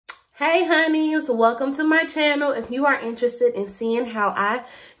Hey honeys, welcome to my channel. If you are interested in seeing how I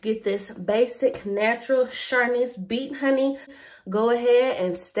get this basic natural sharpness beat honey, go ahead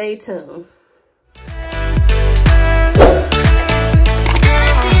and stay tuned.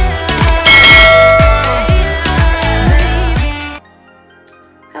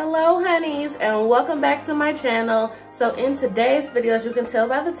 Hello honeys, and welcome back to my channel. So in today's video, as you can tell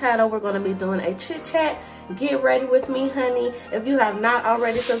by the title, we're going to be doing a chit chat. Get ready with me, honey. If you have not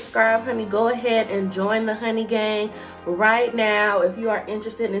already subscribed, honey, go ahead and join the honey gang right now. If you are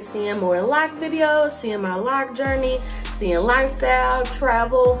interested in seeing more lock videos, seeing my lock journey, seeing lifestyle,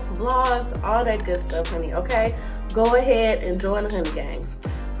 travel, vlogs, all that good stuff, honey, okay? Go ahead and join the honey gang.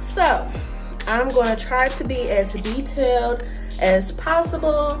 So I'm going to try to be as detailed as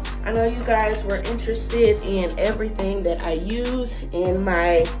possible. I know you guys were interested in everything that I use in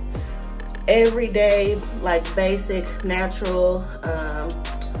my everyday, like basic natural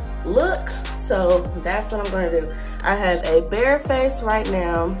look. So that's what I'm going to do. I have a bare face right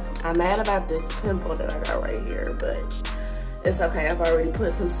now. I'm mad about this pimple that I got right here, but it's okay. I've already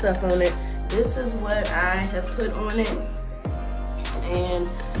put some stuff on it. This is what I have put on it, and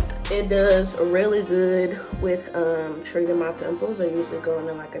it does really good with treating my pimples. I usually go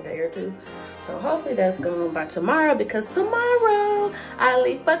in like a day or two. So hopefully that's gone by tomorrow, because tomorrow I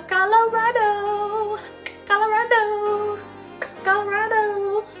leave for Colorado.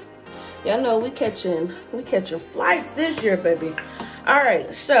 Y'all know we catching flights this year, baby. All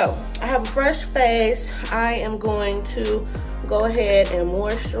right, so I have a fresh face. I am going to go ahead and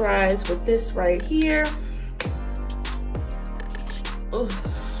moisturize with this right here. Ooh.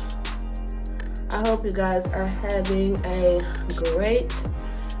 I hope you guys are having a great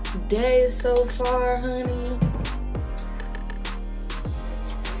day so far, honey.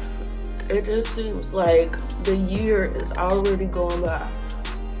 It just seems like the year is already going by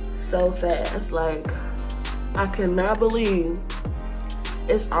so fast. Like, I cannot believe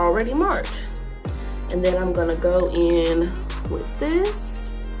it's already March. And then I'm gonna go in with this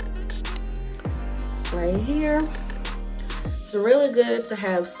right here. It's really good to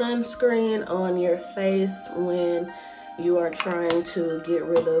have sunscreen on your face when you are trying to get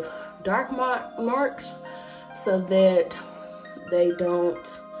rid of dark marks, so that they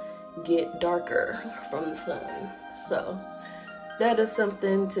don't get darker from the sun. So that is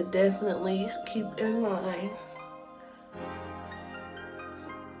something to definitely keep in mind.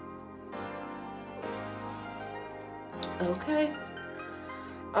 Okay.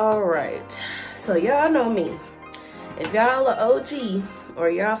 All right. So y'all know me. If y'all are OG, or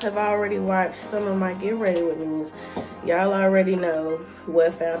y'all have already watched some of my Get Ready With Me's, y'all already know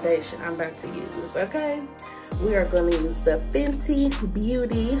what foundation I'm about to use, okay? We are going to use the Fenty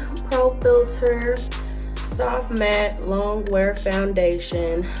Beauty Pro Filter Soft Matte Long Wear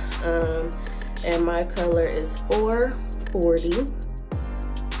Foundation, and my color is 440,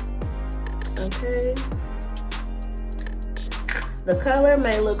 okay? The color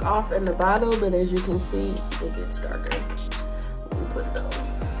may look off in the bottle, but as you can see, it gets darker when we put it on.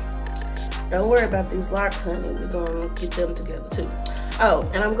 Don't worry about these locks, honey. We're gonna get them together too. Oh,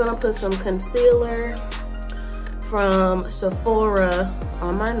 and I'm gonna put some concealer from Sephora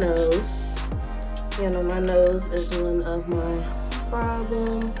on my nose. You know, my nose is one of my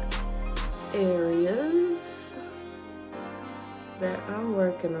problem areas that I'm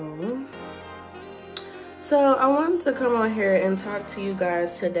working on. So I wanted to come on here and talk to you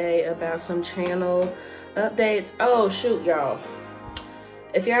guys today about some channel updates. Oh shoot, y'all.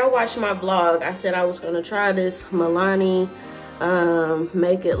 If y'all watched my vlog, I said I was gonna try this Milani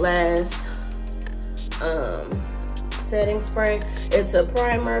Make It Last setting spray. It's a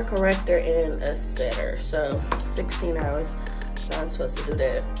primer, corrector, and a setter. So 16 hours. So I was supposed to do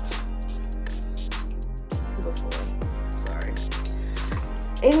that before. Sorry.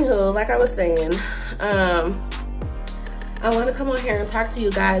 Anywho, like I was saying, I want to come on here and talk to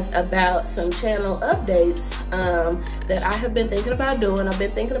you guys about some channel updates that I have been thinking about doing. I've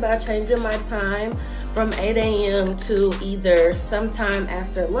been thinking about changing my time from 8 a.m. to either sometime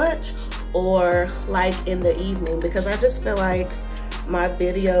after lunch or like in the evening, because I just feel like my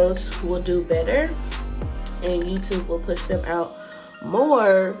videos will do better and YouTube will push them out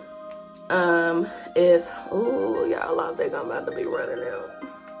more if, oh y'all, I think I'm about to be running out.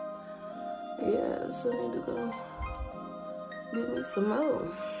 Yes, I need to go get me some more.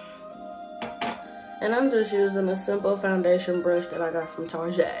 And I'm just using a simple foundation brush that I got from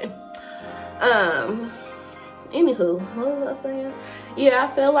Target. Anywho, what was I saying? Yeah, I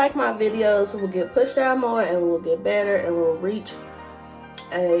feel like my videos will get pushed out more and will get better and will reach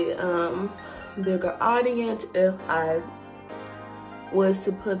a bigger audience if I was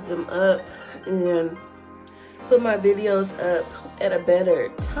to put them up and put my videos up at a better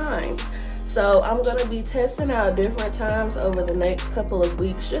time. So I'm gonna be testing out different times over the next couple of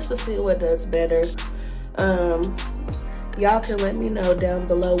weeks just to see what does better. Y'all can let me know down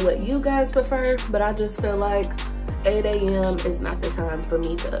below what you guys prefer, but I just feel like 8 a.m. is not the time for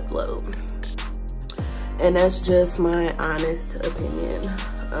me to upload. And that's just my honest opinion.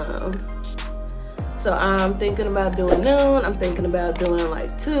 So I'm thinking about doing noon, I'm thinking about doing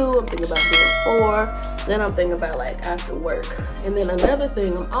like 2, I'm thinking about doing 4, then I'm thinking about like after work. And then another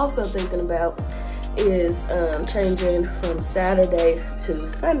thing I'm also thinking about is changing from Saturday to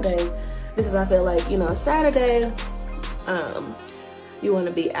Sunday, because I feel like, you know, Saturday, you want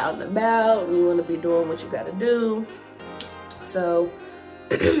to be out and about, and you want to be doing what you got to do. So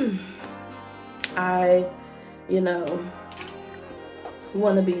I, you know,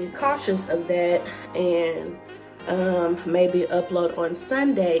 want to be cautious of that, and maybe upload on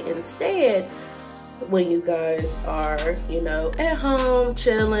Sunday instead when you guys are, you know, at home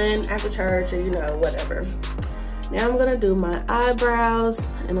chilling after church, or, you know, whatever. Now I'm gonna do my eyebrows,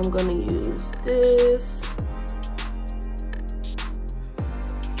 and I'm gonna use this.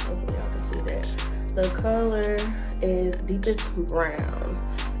 Hopefully y'all can see that. The color is deepest brown.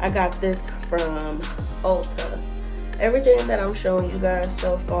 I got this from Ulta. Everything that I'm showing you guys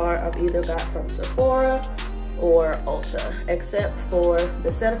so far, I've either got from Sephora or Ulta, except for the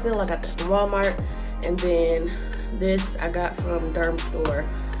Cetaphil, I got this from Walmart, and then this I got from Derma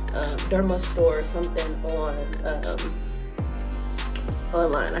Store or something on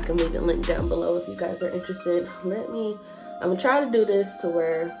online. I can leave a link down below if you guys are interested. I'm gonna try to do this to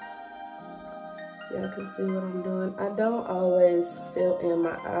where y'all can see what I'm doing. I don't always fill in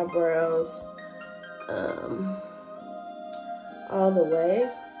my eyebrows all the way.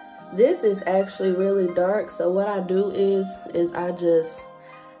 This is actually really dark, so what I do is I just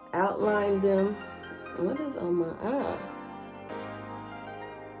outline them. What is on my eye?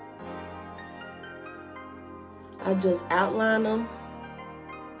 I just outline them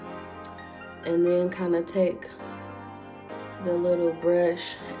and then kind of take the little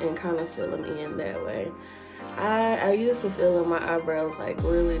brush and kind of fill them in that way. I used to fill in my eyebrows like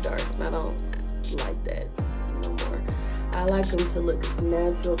really dark, and I don't like that no more. I like them to look as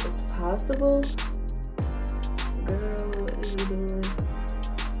natural as possible. Girl, what are you doing?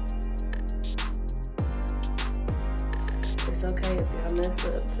 It's okay if y'all mess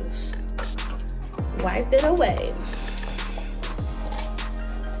up, just wipe it away.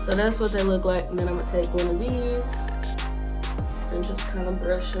 So that's what they look like, and then I'm gonna take one of these and just kind of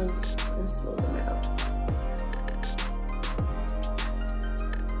brush them and smooth them out.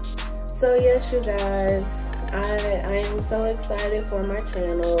 So yes, you guys, I am so excited for my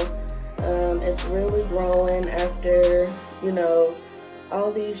channel. It's really growing after, you know,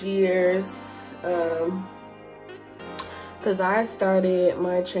 all these years. Because I started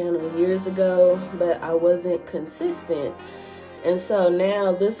my channel years ago, but I wasn't consistent. And so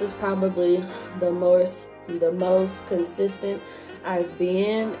now this is probably the most consistent I've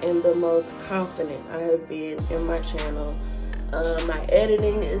been, and the most confident I have been in my channel. My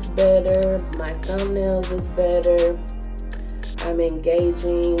editing is better, my thumbnails is better. I'm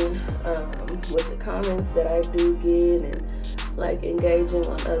engaging with the comments that I do get, and like engaging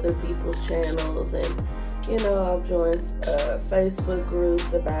on other people's channels. And you know, I've joined Facebook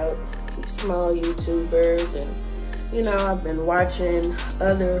groups about small YouTubers, and you know, I've been watching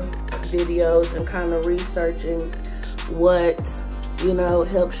other videos and kind of researching what, you know,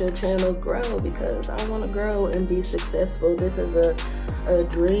 helps your channel grow, because I want to grow and be successful. This is a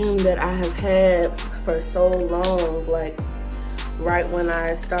dream that I have had for so long. Like right when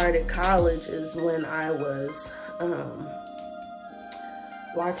I started college is when I was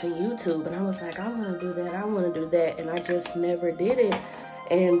watching YouTube, and I was like, I want to do that, I want to do that, and I just never did it.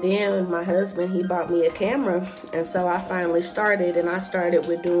 And then my husband, he bought me a camera, and so I finally started, and I started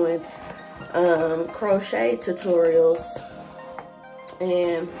with doing crochet tutorials.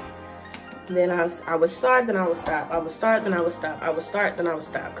 And then I would start, then I would stop, I would start, then I would stop, I would start, then I would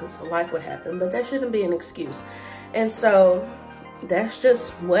stop, because life would happen. But that shouldn't be an excuse. And so that's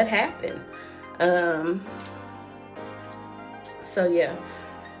just what happened. So yeah,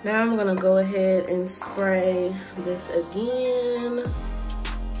 now I'm gonna go ahead and spray this again.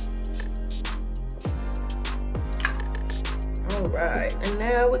 All right, and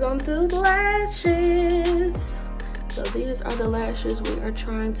now we're gonna do the lashes. So these are the lashes we are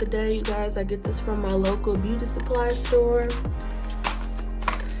trying today, you guys. I get this from my local beauty supply store.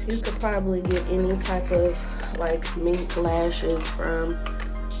 You could probably get any type of like mink lashes from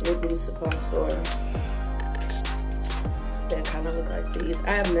your beauty supply store that kind kind of look like these.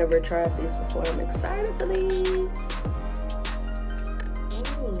 I have never tried these before. I'm excited for these.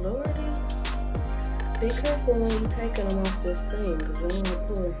 Oh, Lordy. Be careful when you're taking them off this thing, because you don't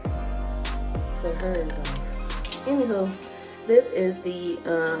want to put hers off. Anywho, this is the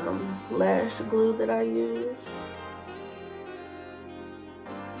lash glue that I use.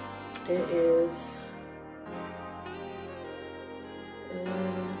 It is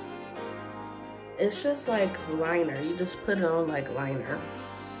it's just like liner. You just put it on like liner,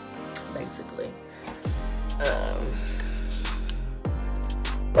 basically. So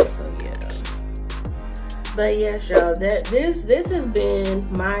yeah. But yes, y'all, this has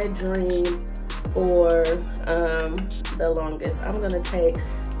been my dream for the longest. I'm gonna take,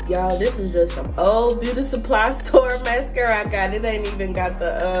 y'all, this is just some old beauty supply store mascara I got. It ain't even got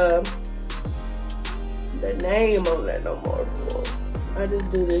the name on that no more. I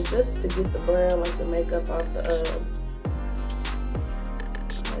just do this just to get the brown, like the makeup off the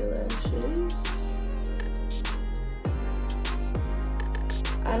eyelashes.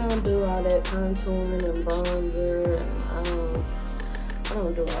 I don't do all that contouring and bronzer, and I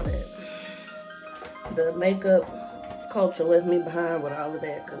don't do all that. The makeup culture left me behind with all of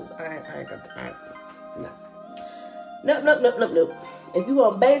that, cause I ain't got time. Nope. If you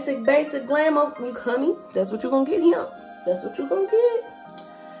want basic glamour, honey, that's what you're gonna get here. That's what you're gonna get.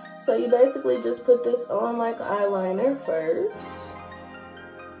 So you basically just put this on like eyeliner first.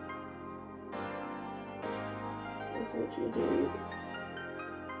 That's what you do.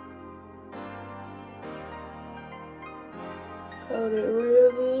 Coat it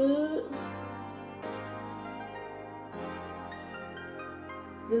real good.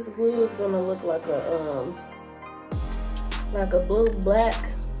 This glue is gonna look like a blue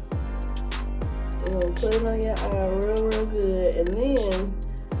black. You're gonna put it on your eye real good, and then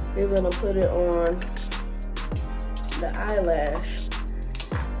you're gonna put it on the eyelash.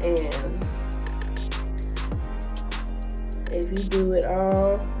 And if you do it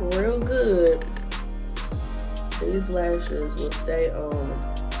all real good, these lashes will stay on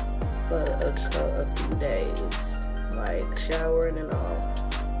for a few days, like showering and all,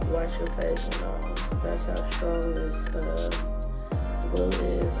 wash your face and all. That's how strong this glue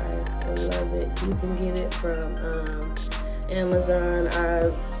is. I love it. You can get it from Amazon.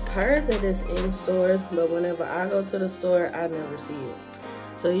 I've heard that it's in stores, but whenever I go to the store, I never see it.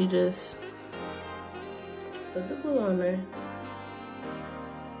 So you just put the glue on there.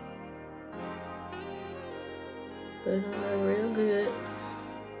 Put it on there real good.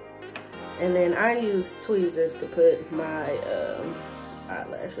 And then I use tweezers to put my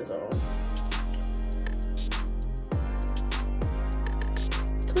eyelashes on.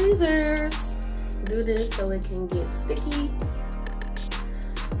 Tweezers. Do this so it can get sticky.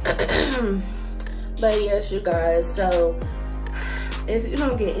 But yes, you guys, so if you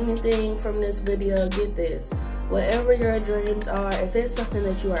don't get anything from this video, get this. Whatever your dreams are, if it's something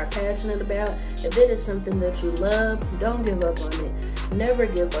that you are passionate about, if it is something that you love, don't give up on it. Never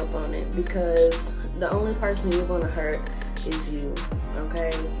give up on it, because the only person you're going to hurt is you,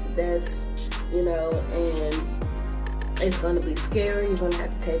 okay? That's, you know, and it's going to be scary. You're going to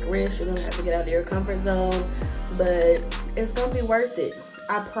have to take risks. You're going to have to get out of your comfort zone, but it's going to be worth it.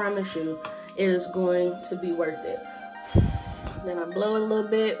 I promise you, it is going to be worth it. Then I blow it a little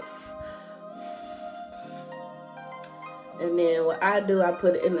bit. And then what I do, I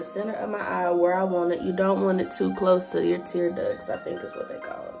put it in the center of my eye where I want it. You don't want it too close to your tear ducts, I think is what they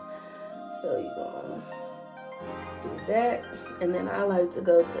call it. So you're going to do that. And then I like to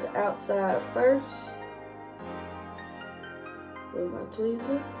go to the outside first with my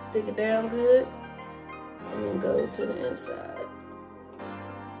tweezer. Stick it down good. And then go to the inside.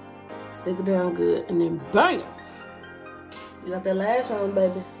 Stick it down good. And then bam! You got that lash on,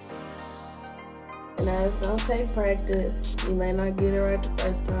 baby. And now it's gonna take practice. You may not get it right the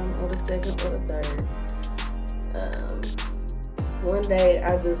first time, or the second, or the third. One day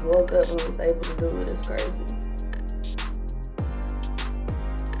I just woke up and was able to do it. It's crazy.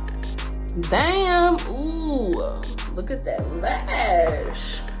 Bam! Ooh, look at that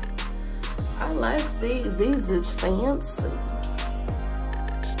lash. I like these. These is fancy.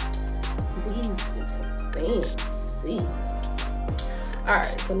 These is fancy.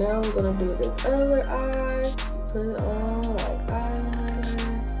 Alright, so now I'm gonna do this other eye. Put it on like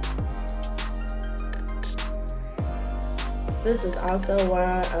eyeliner. This is also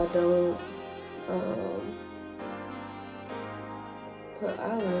why I don't put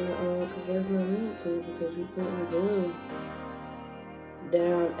eyeliner on, because there's no need to, because you're putting glue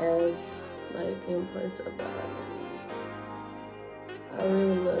down as like in place of the eyeliner. I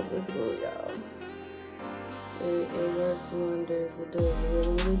really love this glue, y'all. It works wonders. It does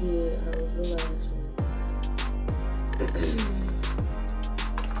really, really good. How's the lashes?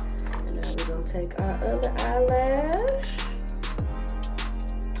 And now we're gonna take our other eyelash.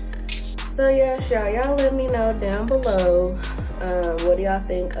 So yes, y'all let me know down below what do y'all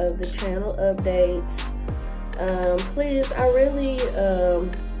think of the channel updates. Please, I really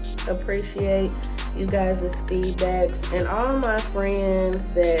appreciate you guys' feedback, and all my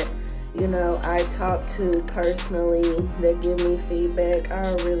friends that, you know, I talk to personally that give me feedback.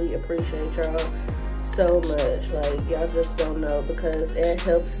 I really appreciate y'all so much. Like, y'all just don't know, because it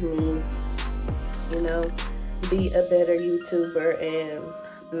helps me, you know, be a better YouTuber, and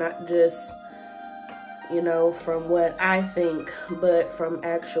not just, you know, from what I think, but from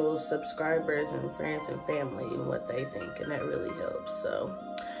actual subscribers and friends and family and what they think, and that really helps. So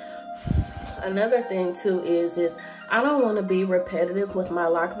another thing too is I don't want to be repetitive with my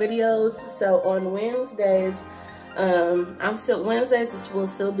lock videos. So on Wednesdays, Wednesdays will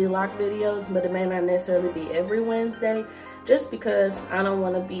still be lock videos, but it may not necessarily be every Wednesday, just because I don't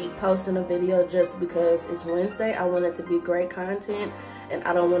want to be posting a video just because it's Wednesday. I want it to be great content, and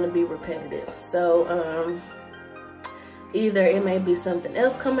I don't want to be repetitive. So either it may be something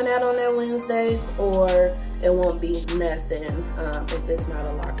else coming out on that Wednesday, or it won't be nothing if it's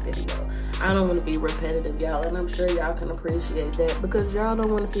not a lock video. I don't want to be repetitive, y'all, and I'm sure y'all can appreciate that, because y'all don't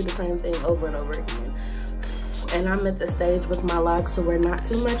want to see the same thing over and over again. And I'm at the stage with my locks so where not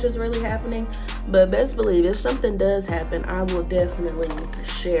too much is really happening. But best believe, if something does happen, I will definitely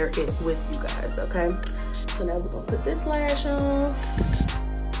share it with you guys, okay? So now we're gonna put this lash on.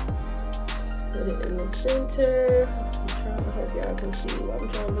 Put it in the center. I'm trying to hope y'all can see. I'm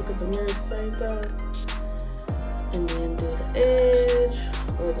trying to look at the mirror at the same time. And then do the edge,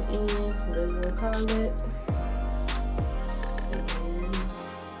 or the end, whatever you wanna call it. And then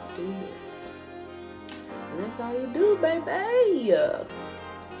do this. And that's all you do, baby.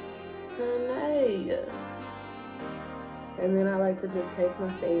 Honey. And then I like to just take my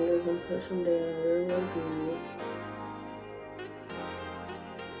fingers and push them down real, real good.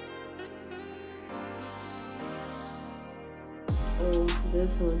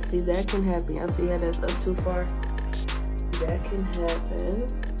 This one, see, that can happen. Y'all see how that's up too far? That can happen.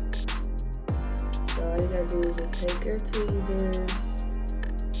 So all you gotta do is just take your tweezers,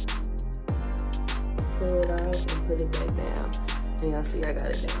 pull it out, and put it back down. And y'all see I got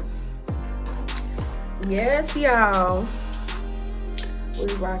it down. Yes, y'all. We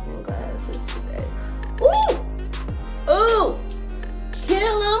rocking glasses today. Ooh! Ooh!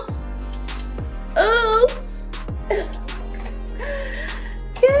 Kill him! Ooh!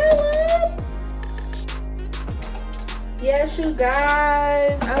 Kill him! Yes, you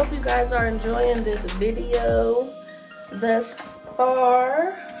guys. I hope you guys are enjoying this video thus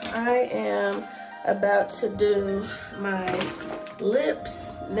far. I am about to do my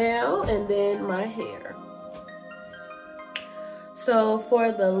lips now, and then my hair. So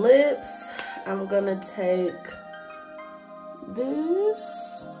for the lips, I'm gonna take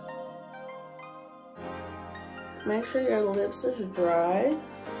this. Make sure your lips is dry,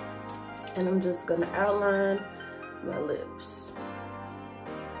 and I'm just gonna outline my lips.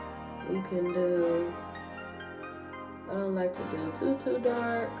 You can do, I don't like to do too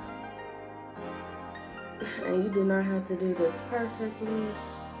dark. And you do not have to do this perfectly,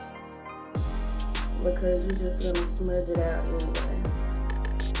 because you're just gonna smudge it out anyway.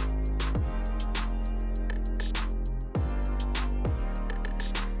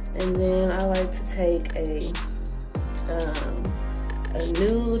 And then I like to take a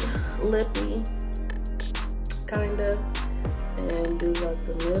nude lippy, kinda, and do like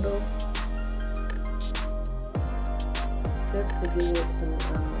the middle, just to give it some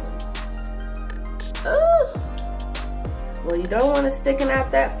well, you don't want it sticking out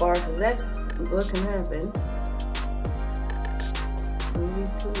that far, because that's what can happen. Maybe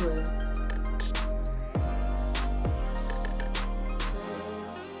too left.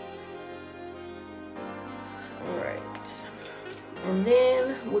 Alright. And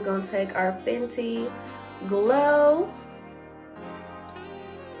then we're going to take our Fenty Glow,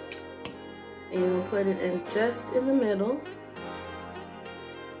 and we'll put it in just in the middle.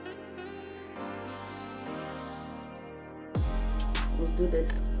 We'll do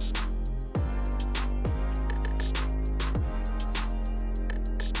this.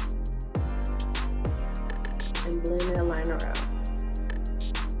 And blend that liner out.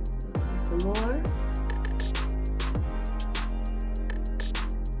 Some more.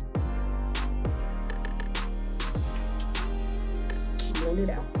 Blend it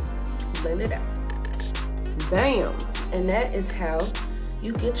out. Blend it out. Bam! And that is how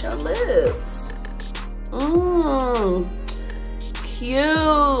you get your lips.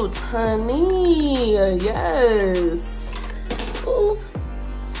 Cute, honey. Yes. Ooh.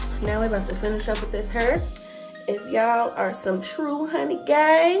 Now we're about to finish up with this hair. If y'all are some true honey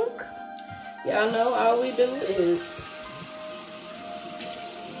gang, y'all know all we do is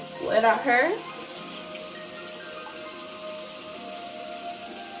wet our hair.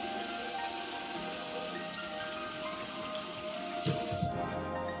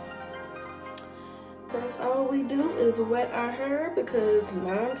 That's all we do is wet our hair, because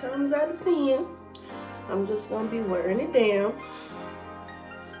 9 times out of 10, I'm just gonna be wearing it down.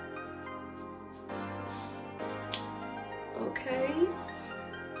 Okay.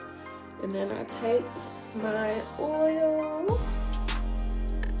 And then I take my oil.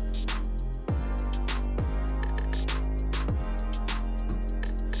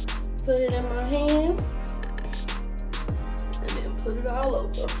 Put it in my hand. And then put it all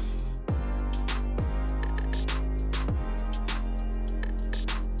over.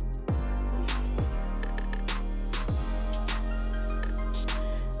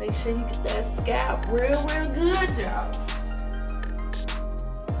 Make sure you get that scalp real good, y'all.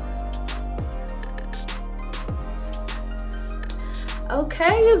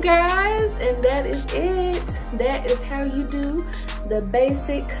 Okay, you guys, and that is it. That is how you do the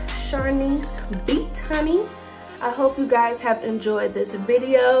basic Charnice beat, honey. I hope you guys have enjoyed this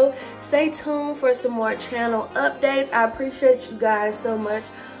video. Stay tuned for some more channel updates. I appreciate you guys so much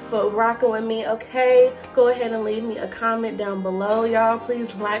for rocking with me. Okay, go ahead and leave me a comment down below, y'all.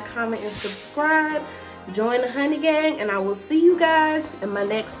 Please like, comment, and subscribe. Join the honey gang, and I will see you guys in my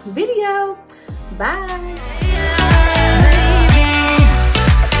next video. Bye.